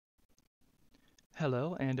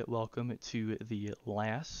Hello and welcome to the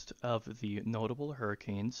last of the notable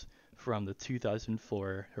hurricanes from the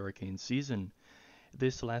 2004 hurricane season.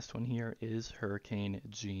 This last one here is Hurricane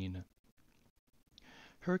Jeanne.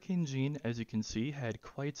 Hurricane Jeanne, as you can see, had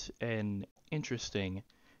quite an interesting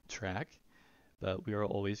track, but we are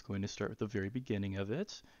always going to start with the very beginning of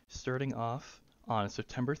it. Starting off on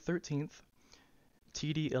September 13th,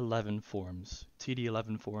 TD11 forms.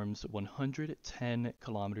 TD11 forms 110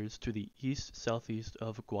 kilometers to the east-southeast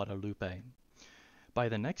of Guadalupe. By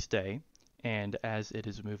the next day, and as it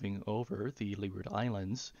is moving over the Leeward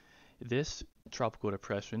Islands, this tropical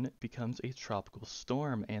depression becomes a tropical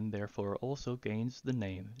storm and therefore also gains the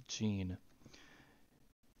name Jeanne.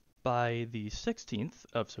 By the 16th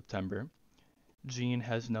of September, Jeanne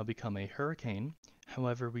has now become a hurricane.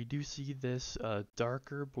 However, we do see this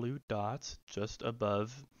darker blue dot just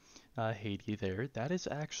above Haiti there. That is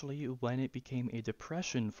actually when it became a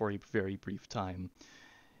depression for a very brief time.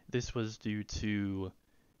 This was due to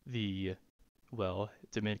the,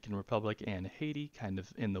 Dominican Republic and Haiti kind of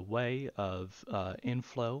in the way of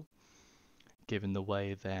inflow, given the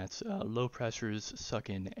way that low pressures suck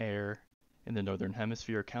in air in the northern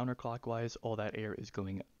hemisphere counterclockwise. All that air is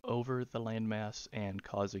going over the landmass and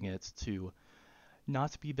causing it to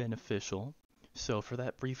not be beneficial. So for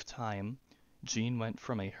that brief time, Jeanne went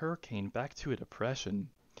from a hurricane back to a depression.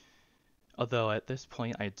 Although at this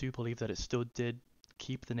point, I do believe that it still did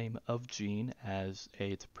keep the name of Jeanne as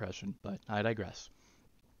a depression, but I digress.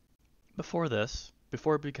 Before this,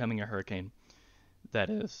 before becoming a hurricane,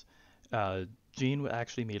 that is, Jeanne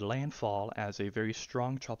actually made landfall as a very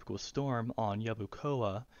strong tropical storm on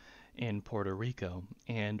Yabucoa in Puerto Rico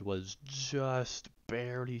and was just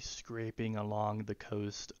barely scraping along the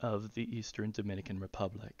coast of the eastern Dominican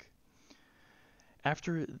Republic.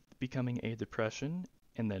 After becoming a depression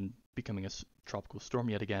and then becoming a tropical storm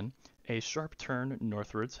yet again, a sharp turn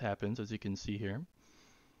northwards happens, as you can see here,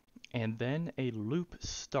 and then a loop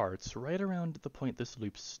starts. Right around the point this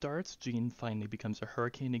loop starts, Jeanne finally becomes a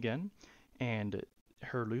hurricane again, and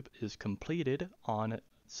her loop is completed on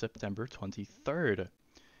September 23rd.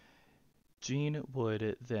 Jeanne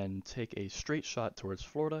would then take a straight shot towards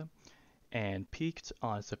Florida and peaked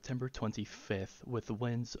on September 25th with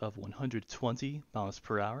winds of 120 miles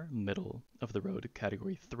per hour, middle of the road,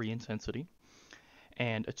 category 3 intensity,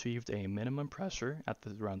 and achieved a minimum pressure at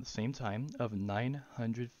around the same time of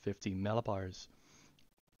 950 millibars.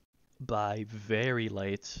 By very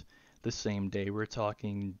late the same day, we're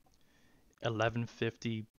talking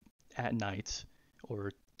 11:50 at night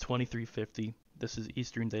or 23:50. This is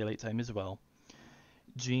Eastern Daylight Time as well.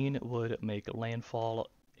 Jeanne would make landfall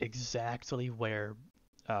exactly where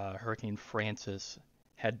Hurricane Francis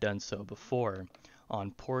had done so before,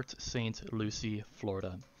 on Port St. Lucie,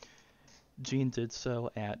 Florida. Jeanne did so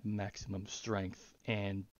at maximum strength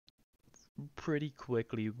and pretty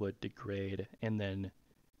quickly would degrade and then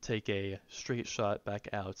take a straight shot back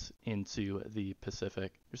out into the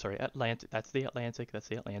Pacific. Sorry, Atlantic. That's the Atlantic. That's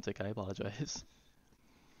the Atlantic. I apologize.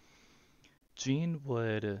 Jeanne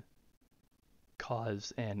would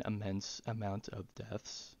cause an immense amount of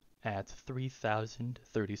deaths at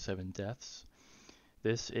 3,037 deaths.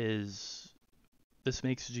 This is this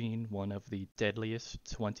makes Jeanne one of the deadliest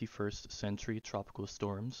 21st century tropical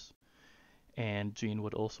storms, and Jeanne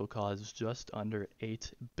would also cause just under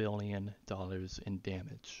 $8 billion in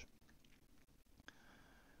damage.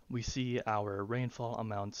 We see our rainfall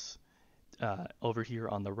amounts over here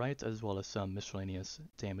on the right, as well as some miscellaneous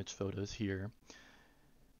damage photos here.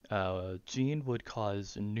 Jeanne would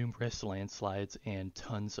cause numerous landslides and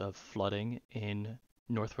tons of flooding in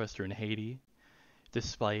northwestern Haiti,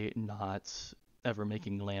 despite not ever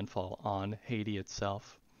making landfall on Haiti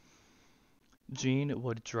itself. Jeanne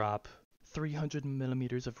would drop 300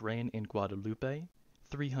 millimeters of rain in Guadalupe,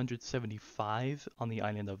 375 on the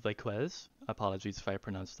island of Vieques, apologies if I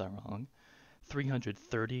pronounced that wrong,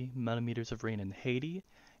 330 millimeters of rain in Haiti,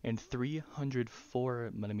 and 304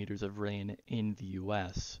 millimeters of rain in the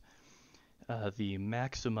US. The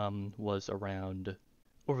maximum was around,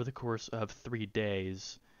 over the course of 3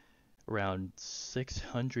 days, around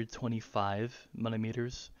 625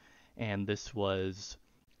 millimeters, and this was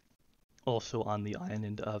also on the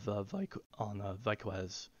island of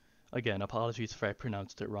Vieques. Again, apologies if I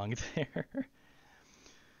pronounced it wrong there.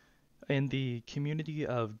 In the community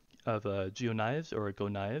of Geonives or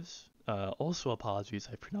Gonaives, also apologies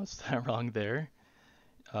I pronounced that wrong there.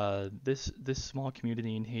 This small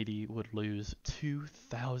community in Haiti would lose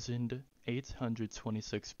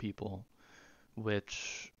 2,826 people,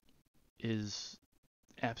 which is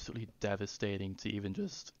absolutely devastating to even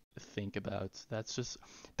just think about. That's just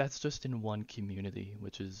in one community,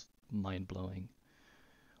 which is mind blowing.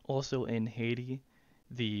 Also in Haiti,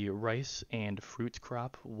 the rice and fruit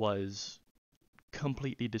crop was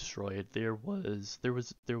completely destroyed. There was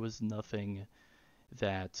nothing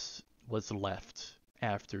that was left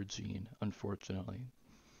after Jeanne, unfortunately.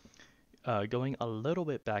 Going a little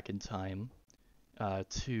bit back in time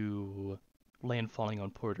to landfalling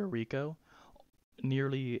on Puerto Rico,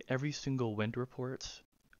 nearly every single wind report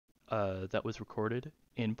that was recorded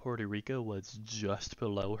in Puerto Rico was just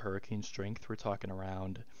below hurricane strength. We're talking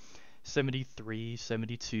around 73,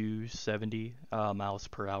 72, 70 miles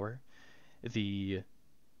per hour. The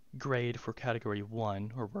grade for Category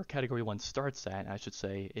 1, or where Category 1 starts at, I should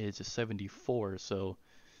say, is 74, so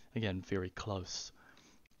again, very close.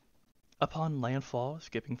 Upon landfall,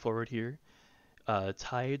 skipping forward here,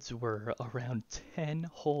 tides were around 10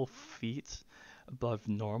 whole feet above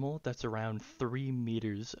normal. That's around 3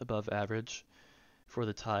 meters above average for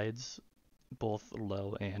the tides, both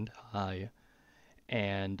low and high.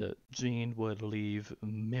 And Jeanne would leave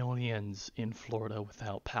millions in Florida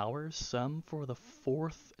without power, some for the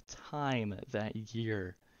fourth time that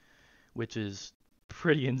year, which is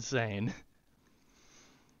pretty insane.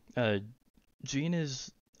 Uh, Jeanne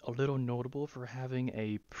is a little notable for having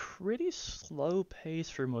a pretty slow pace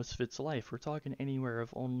for most of its life. We're talking anywhere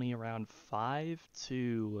of only around 5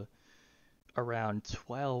 to around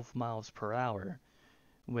 12 miles per hour,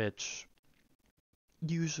 which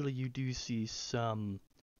usually you do see some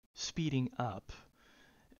speeding up,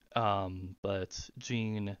 but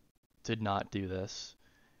Jeanne did not do this.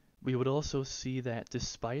 We would also see that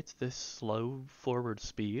despite this slow forward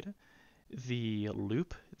speed, the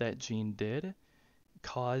loop that Jeanne did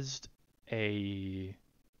caused a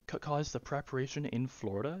caused the preparation in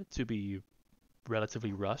Florida to be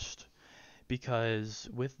relatively rushed because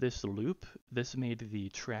with this loop, this made the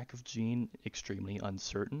track of Jeanne extremely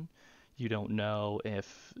uncertain. You don't know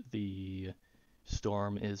if the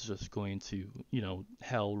storm is just going to,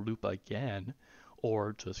 hell loop again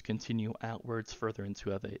or just continue outwards further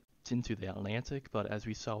into the Atlantic. But as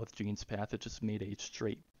we saw with Jeanne's path, it just made a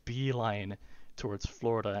straight beeline towards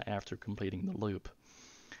Florida after completing the loop.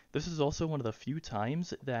 This is also one of the few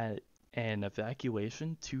times that an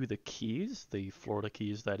evacuation to the Keys, the Florida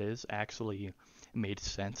Keys that is, actually made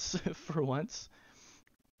sense for once.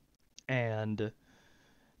 And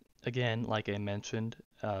again, like I mentioned,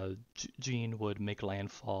 Jeanne would make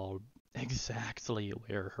landfall exactly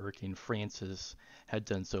where Hurricane Francis had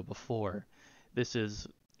done so before. This is,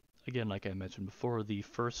 again, like I mentioned before, the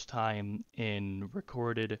first time in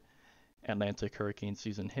recorded Atlantic hurricane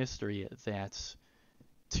season history that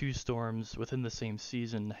two storms within the same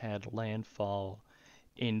season had landfall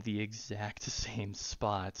in the exact same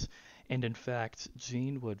spot. And in fact,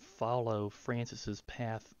 Jeanne would follow Francis's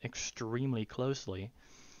path extremely closely.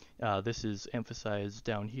 This is emphasized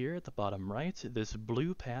down here at the bottom right. This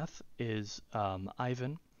blue path is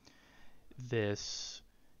Ivan. This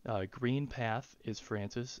green path is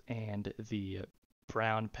Francis, and the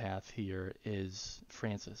brown path here is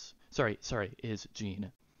Francis. Sorry, is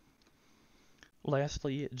Jeanne.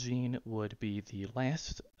 Lastly, Jeanne would be the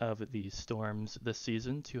last of the storms this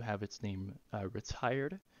season to have its name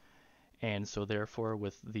retired. And so therefore,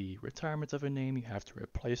 with the retirement of a name, you have to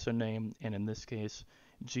replace a name. And in this case,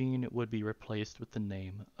 Jeanne would be replaced with the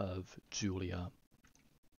name of Julia.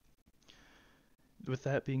 With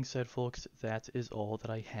that being said, folks, that is all that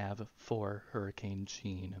I have for Hurricane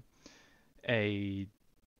Jeanne. A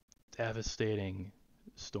devastating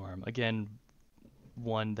storm. Again,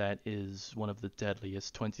 one that is one of the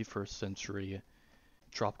deadliest 21st century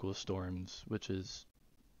tropical storms, which is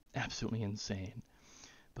absolutely insane.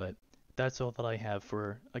 But that's all that I have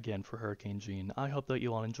for Hurricane Jeanne. I hope that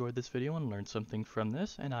you all enjoyed this video and learned something from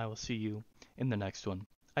this, and I will see you in the next one.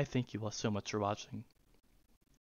 I thank you all so much for watching.